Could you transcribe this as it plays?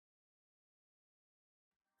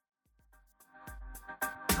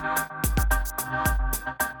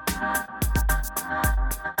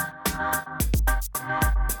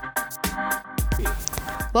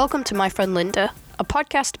Welcome to My Friend Linda, a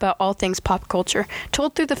podcast about all things pop culture,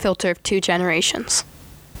 told through the filter of two generations.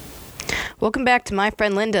 Welcome back to My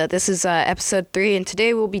Friend Linda. This is episode 3, and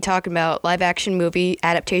today we'll be talking about live-action movie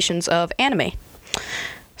adaptations of anime.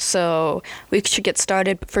 So we should get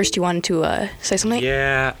started, but first you wanted to say something?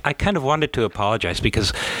 Yeah, I kind of wanted to apologize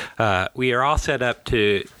because we are all set up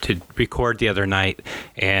to record the other night,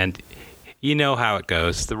 and you know how it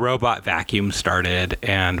goes. The robot vacuum started,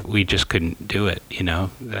 and we just couldn't do it,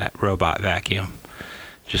 that robot vacuum.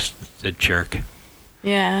 Just a jerk.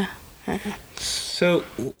 Yeah. So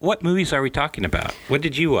what movies are we talking about? What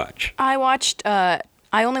did you watch? I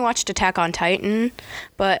only watched Attack on Titan,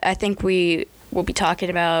 but I think we will be talking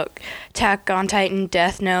about Attack on Titan,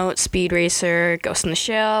 Death Note, Speed Racer, Ghost in the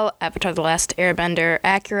Shell, Avatar: The Last Airbender,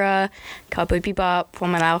 Akira, Cowboy Bebop,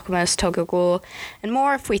 Fullmetal Alchemist, Tokyo Ghoul, and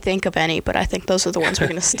more if we think of any, but I think those are the ones we're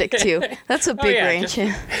going to stick to. That's a big range.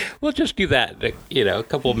 We'll just do that, a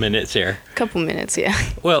couple minutes here. Couple minutes, yeah.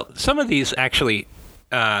 Well, some of these actually,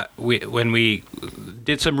 when we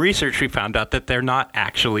did some research, we found out that they're not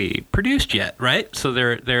actually produced yet, right? So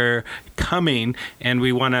they're coming, and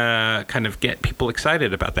we want to kind of get people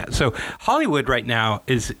excited about that. So Hollywood right now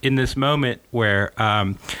is in this moment where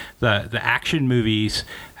the action movies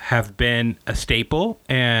have been a staple,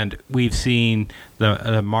 and we've seen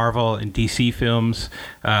the Marvel and DC films,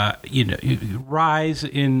 rise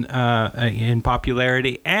in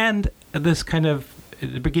popularity, and this kind of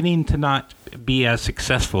beginning to not be as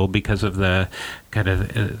successful because of the kind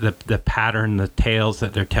of the pattern, the tales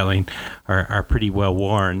that they're telling are pretty well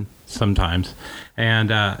worn sometimes,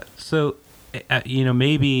 and so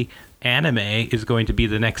maybe anime is going to be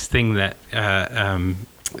the next thing that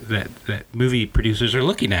that movie producers are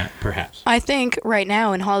looking at, perhaps. I think right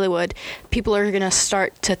now in Hollywood, people are going to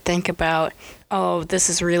start to think about, oh, this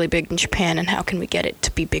is really big in Japan, and how can we get it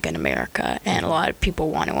to be big in America? And a lot of people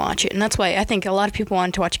want to watch it. And that's why I think a lot of people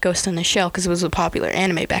wanted to watch Ghost in the Shell, because it was a popular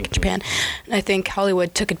anime back in Japan. And I think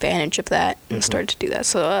Hollywood took advantage of that and started to do that.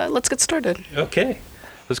 So let's get started. Okay.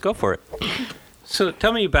 Let's go for it. So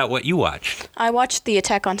tell me about what you watched. I watched the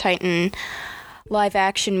Attack on Titan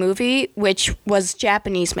live-action movie, which was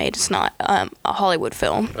Japanese-made. It's not a Hollywood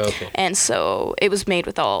film. Okay. And so it was made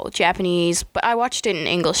with all Japanese, but I watched it in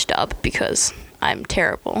English dub because I'm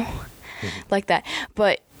terrible like that.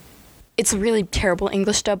 But it's a really terrible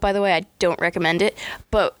English dub, by the way. I don't recommend it.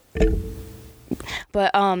 But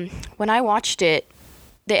when I watched it,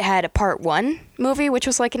 it had a part 1 movie, which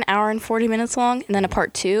was like an hour and 40 minutes long, and then a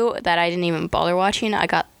part 2 that I didn't even bother watching. I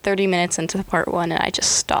got 30 minutes into part 1 and I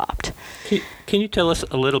just stopped. Can you tell us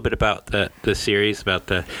a little bit about the series, about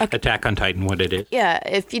the Attack on Titan, what it is? Yeah,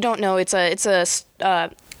 if you don't know, it's set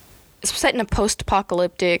in a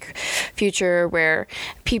post-apocalyptic future where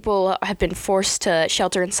people have been forced to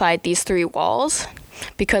shelter inside these 3 walls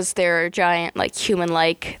because there are giant,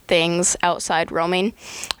 human-like things outside roaming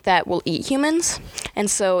that will eat humans. And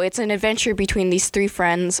so it's an adventure between these 3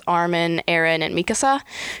 friends, Armin, Eren, and Mikasa,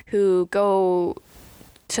 who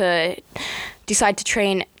decide to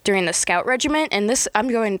train during the Scout Regiment. And this, I'm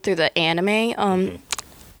going through the anime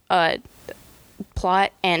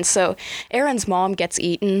plot, and so Eren's mom gets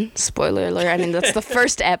eaten. Spoiler alert, I mean, that's the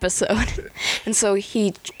first episode. And so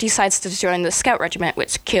he decides to join the Scout Regiment,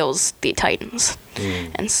 which kills the Titans.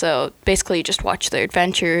 And so basically you just watch their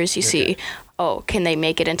adventures. You see, oh, can they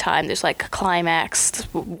make it in time? There's a climax,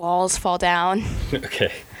 the walls fall down.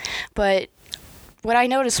 Okay. But what I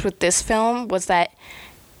noticed with this film was that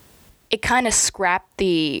it kind of scrapped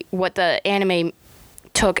what the anime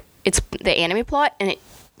took, the anime plot, and it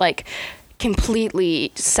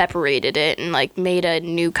completely separated it and made a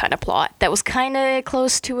new kind of plot that was kind of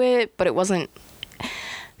close to it, but it wasn't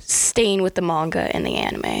staying with the manga and the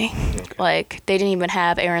anime. Okay. They didn't even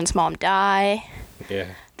have Eren's mom die. Yeah.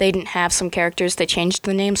 They didn't have some characters. They changed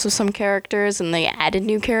the names of some characters and they added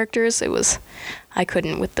new characters. I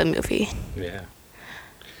couldn't with the movie. Yeah.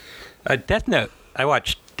 Death Note. I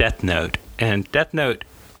watched Death Note, and Death Note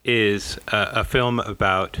is a film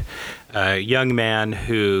about a young man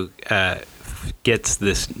who gets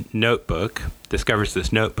this notebook, discovers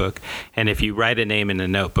this notebook, and if you write a name in a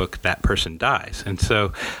notebook, that person dies. And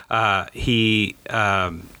so he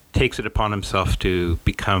takes it upon himself to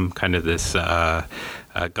become kind of this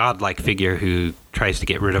godlike figure who tries to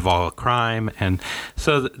get rid of all crime. And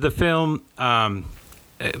so the film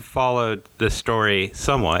followed the story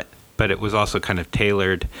somewhat, but it was also kind of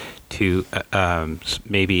tailored to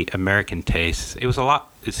maybe American tastes.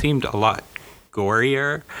 It seemed a lot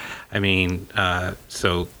gorier. I mean,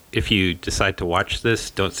 so if you decide to watch this,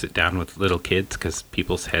 don't sit down with little kids because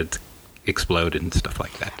people's heads explode and stuff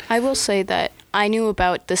like that. I will say that I knew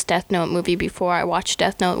about this Death Note movie before I watched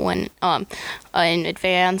Death Note when in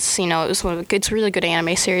advance. You know, it was it's a really good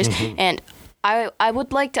anime series, and I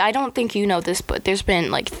would like to. I don't think you know this, but there's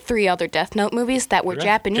been like 3 other Death Note movies that were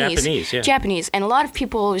Japanese. Japanese, and a lot of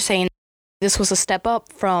people were saying this was a step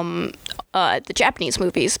up from the Japanese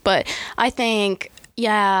movies, but I think.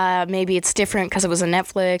 Yeah, maybe it's different because it was on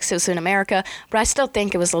Netflix, it was in America, but I still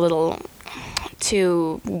think it was a little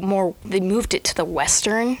too more, they moved it to the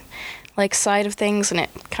Western side of things, and it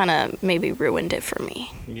kind of maybe ruined it for me.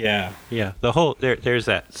 Yeah. The whole, there's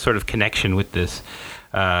that sort of connection with this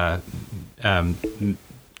kind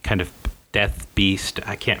of death beast.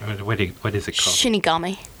 I can't remember, what is it called?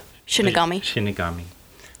 Shinigami.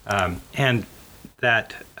 And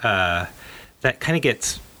that kind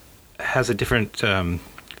of has a different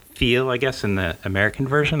feel, I guess, in the American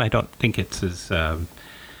version. I don't think it's as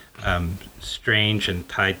strange and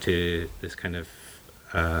tied to this kind of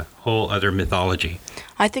whole other mythology.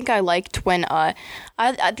 I think I liked when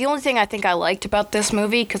the only thing I think I liked about this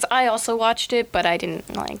movie, because I also watched it, but I didn't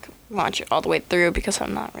watch it all the way through because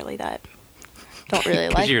I'm not really that. Don't really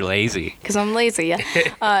like. Because you're lazy. Because I'm lazy. Yeah.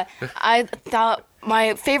 I thought.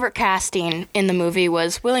 My favorite casting in the movie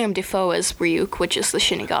was William Dafoe as Ryuk, which is the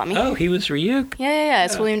Shinigami. Oh, he was Ryuk? Yeah,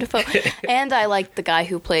 it's William Dafoe. And I liked the guy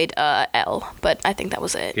who played L, but I think that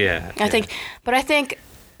was it. Yeah. I think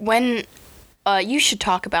when you should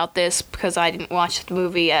talk about this because I didn't watch the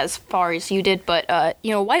movie as far as you did, but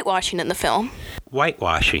whitewashing in the film.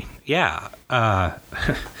 Whitewashing, yeah.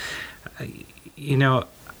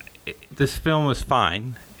 This film was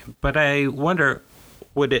fine, but I wonder,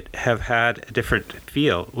 would it have had a different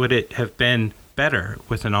feel? Would it have been better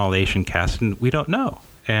with an all-Asian cast? And we don't know.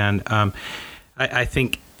 And I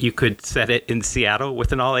think you could set it in Seattle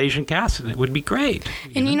with an all-Asian cast, and it would be great.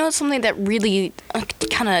 And something that really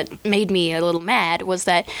kind of made me a little mad was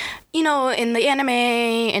that, in the anime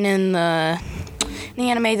and in the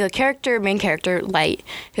main character, Light,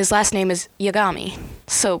 his last name is Yagami.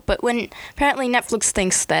 So, but when apparently Netflix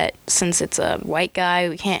thinks that since it's a white guy,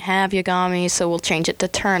 we can't have Yagami, so we'll change it to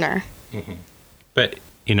Turner. Mm-hmm. But,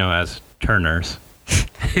 as Turners.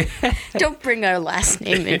 Don't bring our last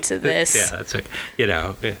name into this. Yeah, that's it.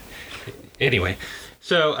 Anyway,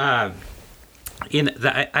 so in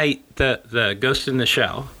the Ghost in the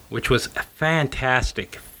Shell, which was a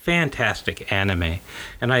fantastic anime,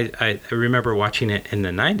 and I remember watching it in the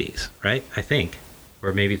 90s, right? I think,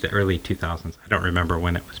 or maybe the early 2000s. I don't remember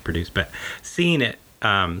when it was produced, but seeing it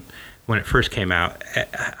when it first came out,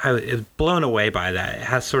 I was blown away by that. It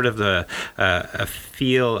has sort of a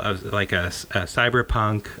feel of like a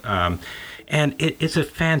cyberpunk, and it's a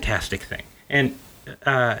fantastic thing. And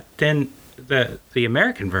then the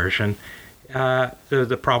American version,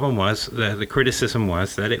 the problem was, the criticism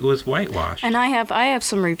was that it was whitewashed. And I have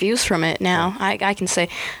some reviews from it now. I can say.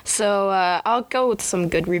 So I'll go with some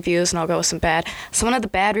good reviews and I'll go with some bad. So one of the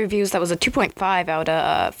bad reviews, that was a 2.5 out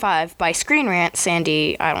of 5 by Screen Rant,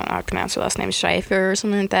 Sandy, I don't know how to pronounce her last name, Schaefer or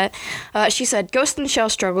something like that. She said, Ghost in the Shell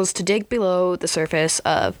struggles to dig below the surface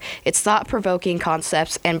of its thought-provoking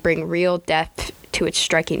concepts and bring real depth to its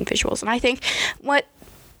striking visuals. And I think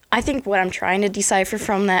what I'm trying to decipher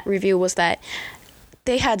from that review was that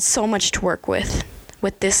they had so much to work with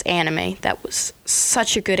this anime. That was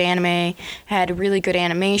such a good anime, had really good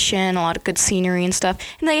animation, a lot of good scenery and stuff.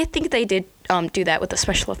 And I think they did do that with the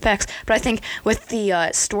special effects. But I think with the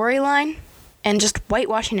storyline and just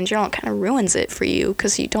whitewashing in general, it kind of ruins it for you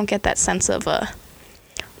because you don't get that sense of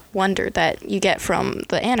wonder that you get from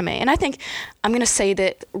the anime. And I think I'm going to say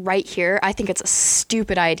that right here, I think it's a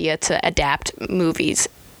stupid idea to adapt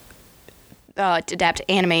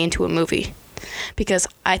anime into a movie, because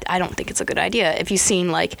I don't think it's a good idea. If you've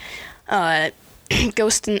seen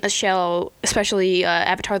Ghost in the Shell, especially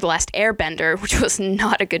Avatar: The Last Airbender, which was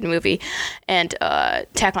not a good movie, and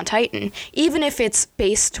Attack on Titan, even if it's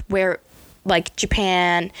based where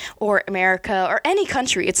Japan or America or any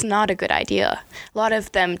country, it's not a good idea. A lot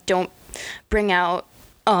of them don't bring out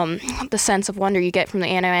the sense of wonder you get from the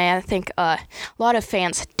anime. I think a lot of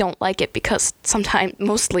fans don't like it because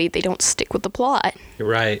mostly they don't stick with the plot.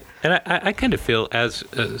 Right. And I kind of feel, as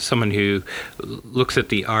someone who looks at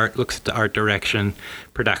the art direction,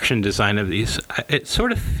 production design of these, it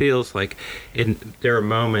sort of feels like there are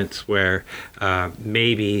moments where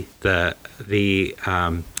maybe we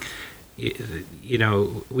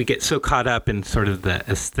get so caught up in sort of the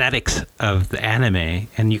aesthetics of the anime,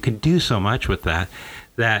 and you can do so much with that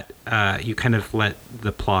you kind of let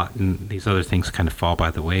the plot and these other things kind of fall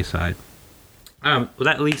by the wayside. Well,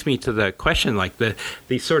 that leads me to the question, like the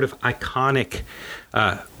sort of iconic,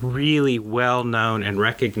 really well-known and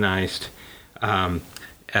recognized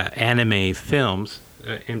anime films,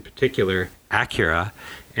 in particular Akira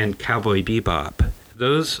and Cowboy Bebop.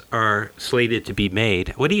 Those are slated to be made.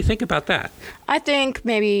 What do you think about that? I think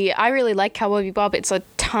maybe I really like Cowboy Bebop. It's a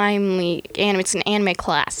timely anime. It's an anime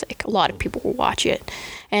classic. A lot of people will watch it.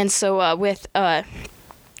 And so with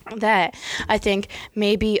that, I think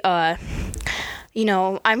maybe, I'm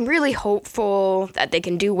really hopeful that they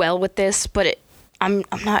can do well with this, but I'm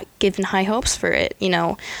not giving high hopes for it.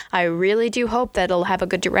 I really do hope that it'll have a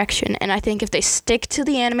good direction. And I think if they stick to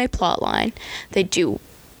the anime plotline, they do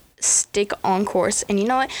stick on course. And you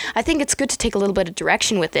know what? I think it's good to take a little bit of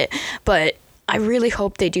direction with it, but I really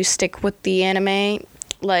hope they do stick with the anime,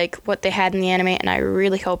 like what they had in the anime, and I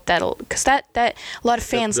really hope because that a lot of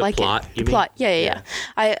fans the like plot, it. The plot, yeah.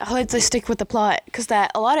 I hope they stick with the plot, because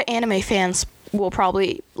that a lot of anime fans will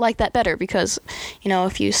probably like that better, because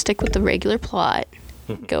if you stick with the regular plot,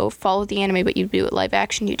 go follow the anime, but you do it live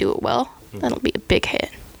action, you do it well, that'll be a big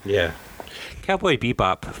hit. Yeah. Cowboy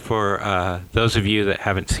Bebop, for those of you that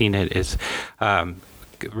haven't seen it, is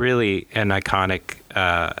really an iconic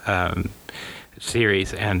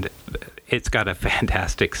series, and it's got a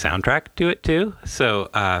fantastic soundtrack to it too.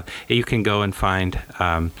 So you can go and find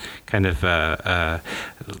kind of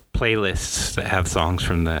playlists that have songs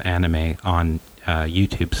from the anime on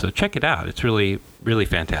YouTube. So check it out. It's really, really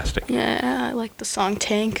fantastic. Yeah, I like the song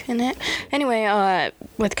Tank in it. Anyway,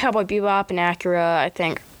 with Cowboy Bebop and Akira, I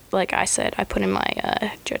think, like I said, I put in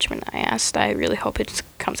my judgment. I really hope it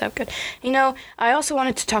comes out good. I also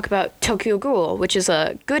wanted to talk about Tokyo Ghoul, which is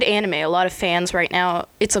a good anime. A lot of fans right now.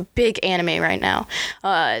 It's a big anime right now.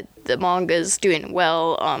 The manga's doing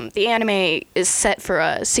well. The anime is set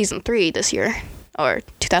for season 3 this year, or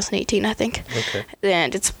 2018, I think. Okay.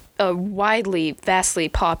 And it's a vastly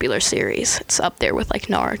popular series. It's up there with like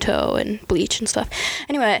Naruto and Bleach and stuff.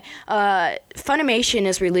 Anyway, Funimation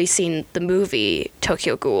is releasing the movie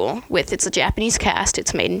Tokyo Ghoul it's a Japanese cast.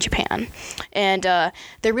 It's made in Japan, and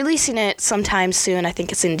they're releasing it sometime soon. I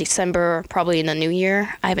think it's in December, probably in the new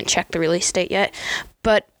year. I haven't checked the release date yet,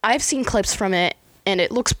 but I've seen clips from it, and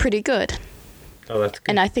it looks pretty good. Oh, that's good.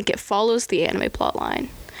 And I think it follows the anime plotline.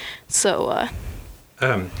 So.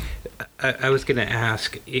 I was going to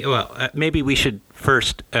ask, maybe we should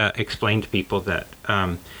first explain to people that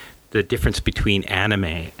the difference between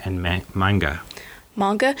anime and manga.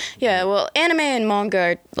 Manga? Yeah, well, anime and manga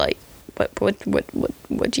are like,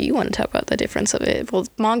 what do you want to talk about the difference of it? Well,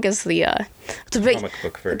 manga's the big comic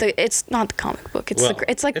book version. It's not the comic book. It's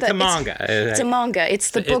it's a manga. It's a manga.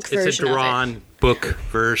 It's the book version. It's a drawn book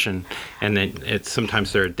version, and then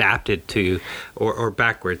sometimes they're adapted to or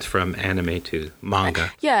backwards from anime to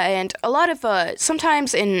manga. Yeah, and a lot of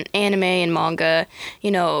sometimes in anime and manga,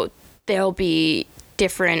 there'll be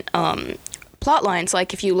different plot lines.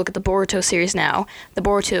 Like if you look at the Boruto series now, the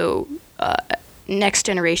Boruto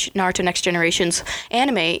Naruto Next Generation's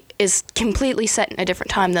anime is completely set in a different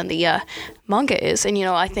time than the manga is. And,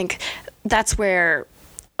 I think that's where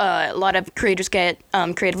a lot of creators get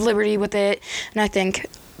creative liberty with it. And I think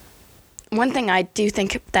one thing I do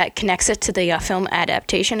think that connects it to the film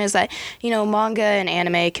adaptation is that, manga and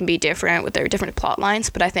anime can be different with their different plot lines.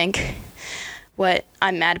 But I think what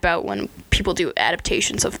I'm mad about when people do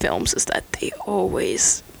adaptations of films is that they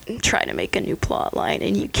always try to make a new plot line,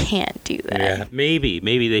 and you can't do that. Yeah, maybe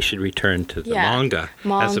they should return to the manga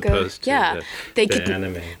as opposed to the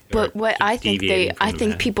anime. But what I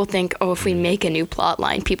think people think, if we make a new plot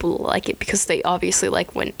line, people will like it, because they obviously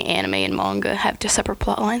like when anime and manga have two separate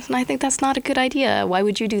plot lines, and I think that's not a good idea. Why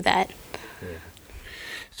would you do that? Yeah.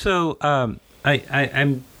 So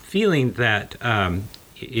I'm feeling that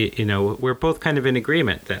we're both kind of in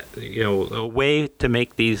agreement that a way to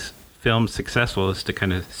make these films successful is to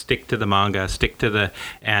kind of stick to the manga, stick to the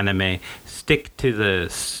anime, stick to the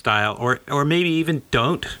style, or maybe even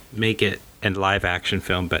don't make it a live action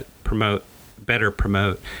film, but better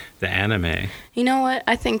promote the anime. You know what?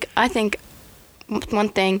 I think one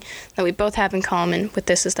thing that we both have in common with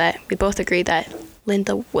this is that we both agree that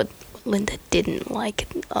Linda didn't like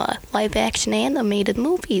live action animated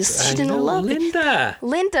movies. She didn't love Linda. it.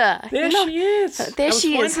 Linda. There she is. There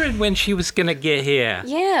she is. I was wondering when she was going to get here.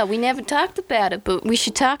 Yeah, we never talked about it, but we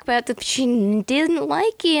should talk about that. She didn't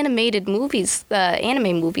like animated movies,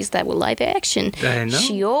 anime movies that were live action. I know.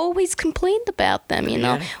 She always complained about them,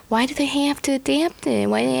 Yeah. Why do they have to adapt it?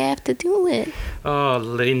 Why do they have to do it? Oh,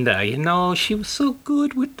 Linda, she was so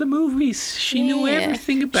good with the movies. She knew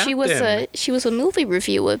everything about them. She was a movie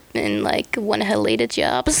reviewer in one of her later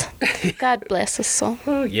jobs. God bless her soul.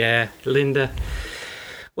 Oh, yeah, Linda.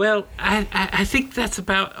 Well, I think that's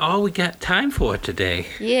about all we got time for today.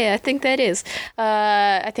 Yeah, I think that is.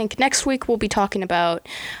 I think next week we'll be talking about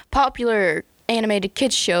popular animated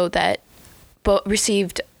kids show that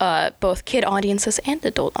received both kid audiences and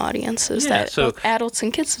adult audiences that both adults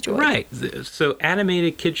and kids enjoy. Right. So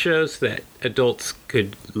animated kid shows that adults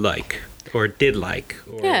could like or did like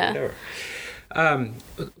or whatever.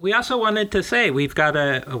 We also wanted to say we've got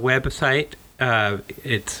a website.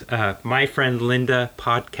 It's My Friend Linda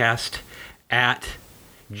Podcast at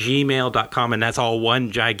gmail.com, and that's all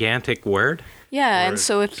one gigantic word. Yeah, and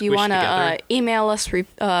so if you want to email us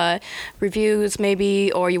reviews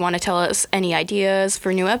maybe, or you want to tell us any ideas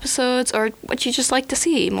for new episodes, or what you just like to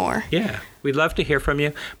see more. Yeah, we'd love to hear from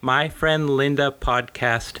you. My Friend Linda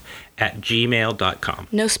Podcast at gmail.com.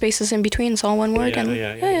 No spaces in between, it's all one word.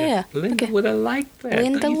 Yeah. Linda would have liked that.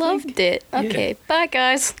 Linda loved it. Okay, bye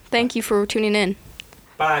guys. Thank you for tuning in.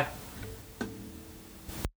 Bye.